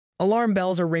Alarm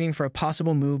bells are ringing for a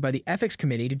possible move by the Ethics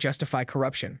Committee to justify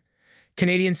corruption.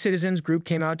 Canadian Citizens Group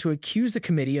came out to accuse the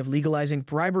committee of legalizing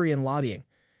bribery and lobbying.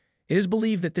 It is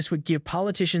believed that this would give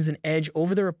politicians an edge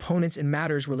over their opponents in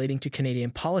matters relating to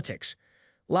Canadian politics.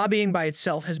 Lobbying by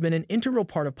itself has been an integral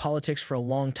part of politics for a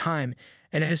long time,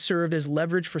 and it has served as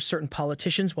leverage for certain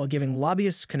politicians while giving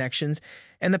lobbyists connections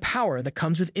and the power that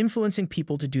comes with influencing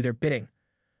people to do their bidding.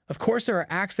 Of course, there are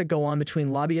acts that go on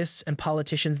between lobbyists and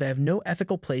politicians that have no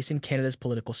ethical place in Canada's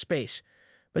political space.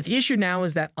 But the issue now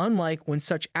is that unlike when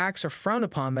such acts are frowned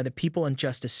upon by the people and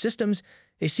justice systems,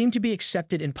 they seem to be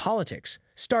accepted in politics,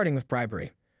 starting with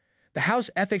bribery. The House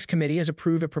Ethics Committee has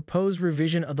approved a proposed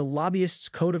revision of the Lobbyists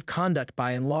Code of Conduct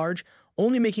by and large,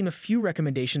 only making a few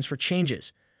recommendations for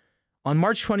changes. On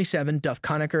March 27, Duff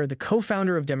Conacher, the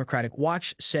co-founder of Democratic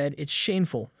Watch, said it's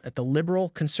shameful that the Liberal,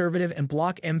 Conservative, and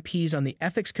Bloc MPs on the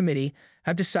Ethics Committee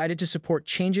have decided to support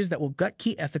changes that will gut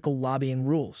key ethical lobbying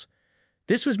rules.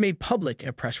 This was made public in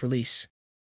a press release.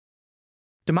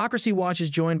 Democracy Watch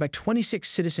is joined by 26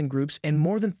 citizen groups and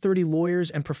more than 30 lawyers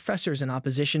and professors in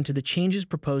opposition to the changes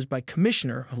proposed by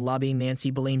Commissioner of Lobbying Nancy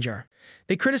Belanger.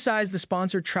 They criticize the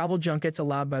sponsored travel junkets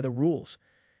allowed by the rules.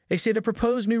 They say the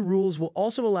proposed new rules will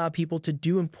also allow people to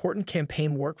do important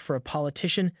campaign work for a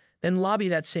politician, then lobby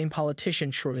that same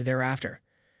politician shortly thereafter.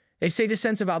 They say the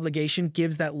sense of obligation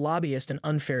gives that lobbyist an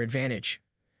unfair advantage.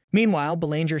 Meanwhile,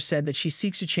 Belanger said that she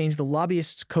seeks to change the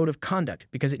Lobbyists Code of Conduct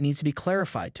because it needs to be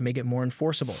clarified to make it more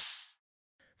enforceable.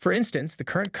 For instance, the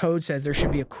current code says there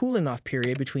should be a cooling-off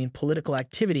period between political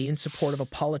activity in support of a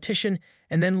politician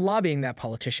and then lobbying that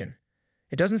politician.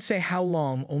 It doesn't say how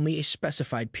long, only a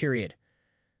specified period.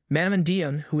 Manavan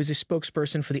Dion, who is a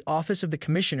spokesperson for the Office of the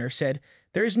Commissioner, said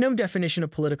there is no definition of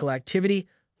political activity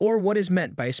or what is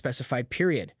meant by a specified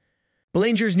period.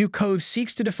 Belanger's new code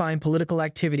seeks to define political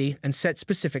activity and set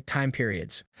specific time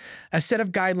periods. A set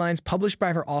of guidelines published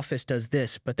by her office does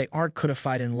this, but they aren't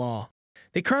codified in law.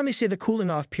 They currently say the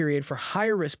cooling-off period for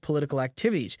higher-risk political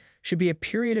activities should be a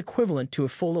period equivalent to a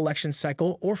full election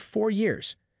cycle or 4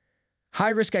 years.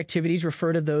 High-risk activities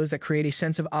refer to those that create a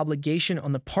sense of obligation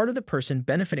on the part of the person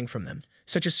benefiting from them,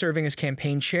 such as serving as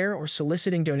campaign chair or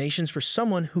soliciting donations for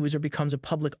someone who is or becomes a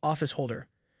public office holder.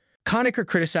 Conacher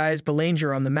criticized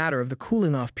Belanger on the matter of the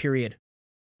cooling-off period.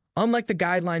 Unlike the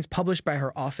guidelines published by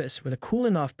her office, where the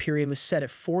cooling-off period was set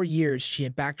at 4 years, she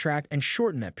had backtracked and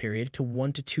shortened that period to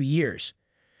 1 to 2 years.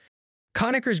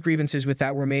 Conacher's grievances with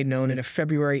that were made known in a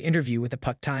February interview with the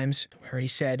Puck Times, where he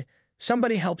said,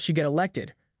 "Somebody helps you get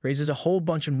elected, raises a whole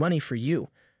bunch of money for you.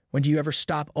 When do you ever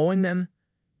stop owing them?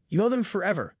 You owe them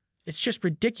forever. It's just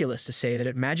ridiculous to say that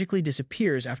it magically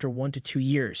disappears after 1 to 2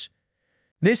 years."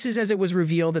 This is as it was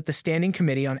revealed that the Standing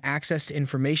Committee on Access to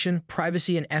Information,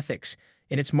 Privacy, and Ethics,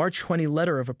 in its March 20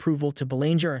 letter of approval to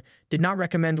Belanger, did not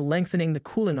recommend lengthening the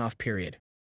cooling-off period.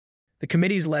 The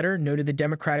committee's letter noted the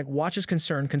Democratic Watch's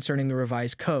concern concerning the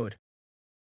revised code.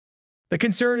 The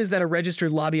concern is that a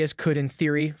registered lobbyist could, in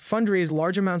theory, fundraise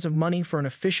large amounts of money for an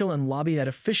official and lobby that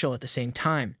official at the same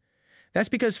time. That's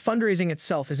because fundraising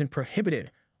itself isn't prohibited.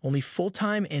 Only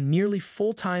full-time and nearly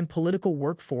full-time political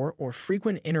work for or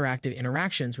frequent interactive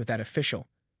interactions with that official.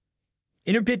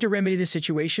 In a bid to remedy the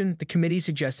situation, the committee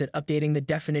suggested updating the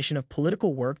definition of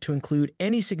political work to include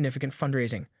any significant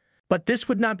fundraising. But this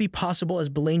would not be possible as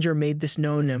Belanger made this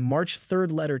known in a March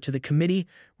 3rd letter to the committee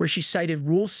where she cited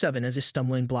Rule 7 as a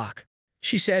stumbling block.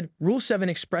 She said, Rule 7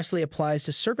 expressly applies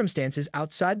to circumstances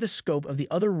outside the scope of the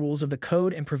other rules of the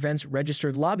code and prevents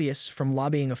registered lobbyists from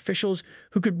lobbying officials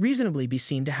who could reasonably be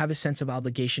seen to have a sense of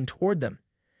obligation toward them.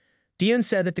 Dion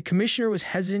said that the commissioner was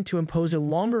hesitant to impose a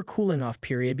longer cooling-off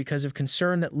period because of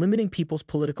concern that limiting people's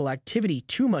political activity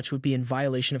too much would be in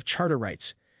violation of charter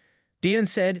rights. Dion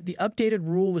said the updated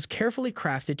rule was carefully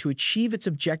crafted to achieve its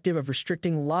objective of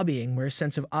restricting lobbying where a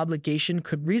sense of obligation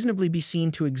could reasonably be seen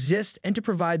to exist and to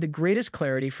provide the greatest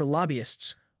clarity for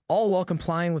lobbyists, all while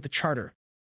complying with the charter.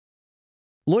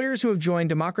 Lawyers who have joined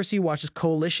Democracy Watch's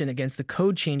coalition against the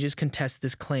code changes contest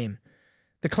this claim.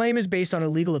 The claim is based on a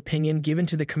legal opinion given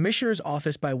to the Commissioner's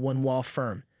office by one law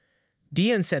firm.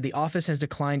 Dion said the office has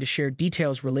declined to share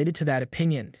details related to that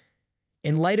opinion,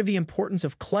 in light of the importance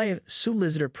of client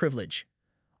solicitor privilege.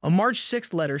 A March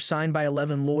 6th letter signed by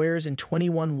 11 lawyers and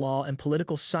 21 law and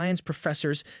political science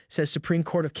professors says Supreme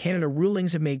Court of Canada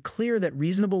rulings have made clear that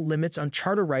reasonable limits on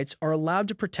charter rights are allowed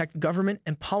to protect government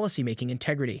and policymaking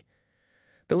integrity.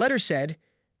 The letter said,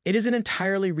 "It is an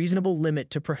entirely reasonable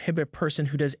limit to prohibit a person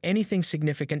who does anything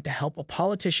significant to help a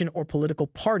politician or political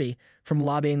party from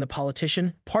lobbying the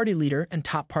politician, party leader, and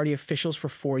top party officials for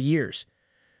 4 years.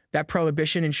 That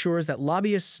prohibition ensures that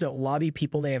lobbyists don't lobby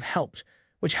people they have helped,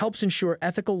 which helps ensure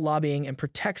ethical lobbying and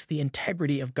protects the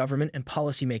integrity of government and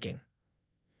policymaking.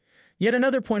 Yet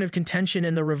another point of contention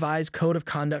in the revised Code of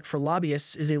Conduct for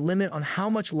lobbyists is a limit on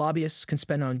how much lobbyists can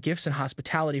spend on gifts and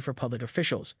hospitality for public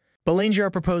officials.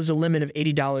 Belanger proposed a limit of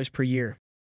 $80 per year.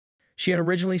 She had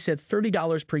originally said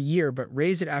 $30 per year, but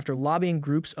raised it after lobbying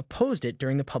groups opposed it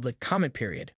during the public comment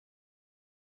period.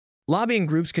 Lobbying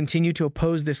groups continue to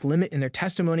oppose this limit in their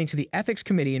testimony to the Ethics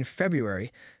Committee in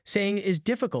February, saying it is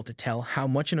difficult to tell how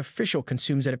much an official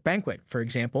consumes at a banquet, for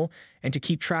example, and to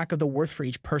keep track of the worth for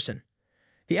each person.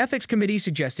 The Ethics Committee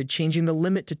suggested changing the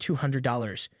limit to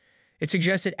 $200. It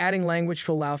suggested adding language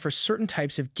to allow for certain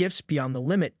types of gifts beyond the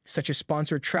limit, such as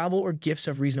sponsored travel or gifts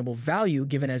of reasonable value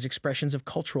given as expressions of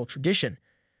cultural tradition.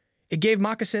 It gave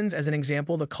moccasins as an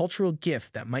example the cultural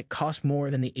gift that might cost more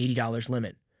than the $80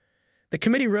 limit. The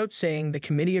committee wrote saying the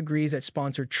committee agrees that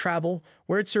sponsored travel,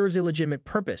 where it serves a legitimate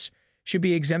purpose, should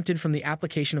be exempted from the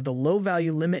application of the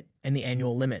low-value limit and the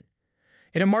annual limit.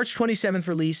 In a March 27th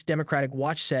release, Democratic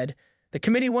Watch said, the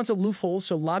committee wants a loophole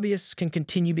so lobbyists can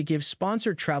continue to give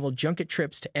sponsored travel junket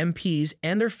trips to MPs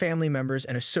and their family members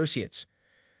and associates.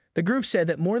 The group said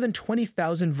that more than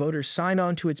 20,000 voters signed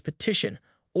on to its petition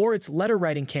or its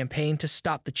letter-writing campaign to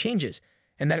stop the changes,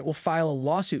 and that it will file a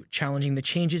lawsuit challenging the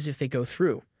changes if they go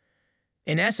through.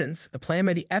 In essence, the plan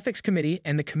by the Ethics Committee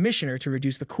and the Commissioner to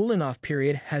reduce the cooling-off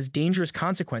period has dangerous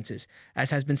consequences, as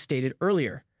has been stated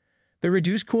earlier. The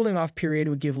reduced cooling-off period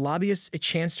would give lobbyists a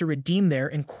chance to redeem their,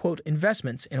 in quote,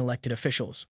 investments in elected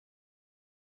officials.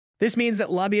 This means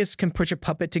that lobbyists can push a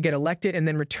puppet to get elected and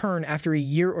then return after a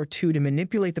year or two to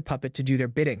manipulate the puppet to do their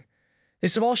bidding.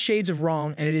 This is all shades of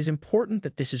wrong, and it is important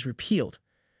that this is repealed.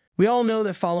 We all know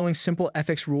that following simple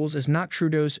ethics rules is not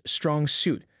Trudeau's strong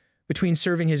suit. Between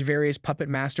serving his various puppet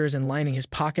masters and lining his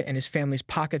pocket and his family's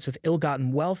pockets with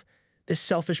ill-gotten wealth, this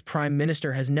selfish prime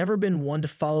minister has never been one to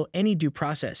follow any due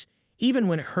process, even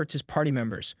when it hurts his party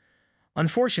members.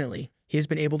 Unfortunately, he has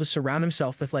been able to surround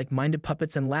himself with like-minded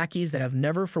puppets and lackeys that have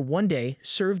never for one day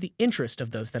served the interest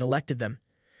of those that elected them.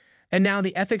 And now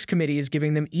the Ethics Committee is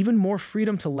giving them even more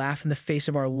freedom to laugh in the face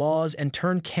of our laws and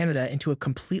turn Canada into a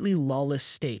completely lawless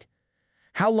state.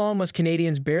 How long must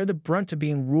Canadians bear the brunt of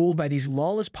being ruled by these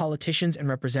lawless politicians and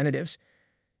representatives?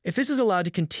 If this is allowed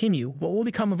to continue, what will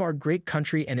become of our great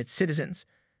country and its citizens?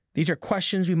 These are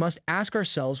questions we must ask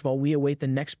ourselves while we await the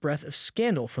next breath of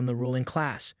scandal from the ruling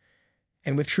class.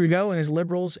 And with Trudeau and his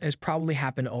Liberals, it has probably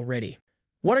happened already.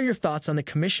 What are your thoughts on the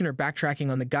Commissioner backtracking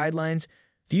on the guidelines?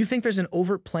 Do you think there's an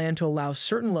overt plan to allow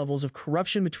certain levels of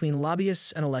corruption between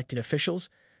lobbyists and elected officials?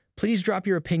 Please drop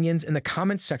your opinions in the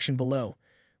comments section below.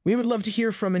 We would love to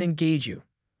hear from and engage you.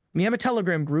 We have a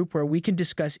Telegram group where we can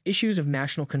discuss issues of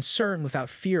national concern without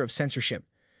fear of censorship.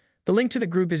 The link to the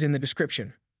group is in the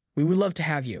description. We would love to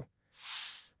have you.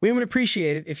 We would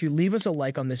appreciate it if you leave us a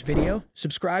like on this video,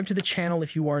 subscribe to the channel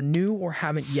if you are new or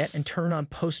haven't yet, and turn on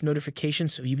post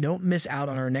notifications so you don't miss out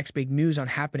on our next big news on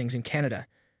happenings in Canada.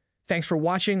 Thanks for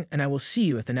watching, and I will see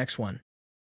you at the next one.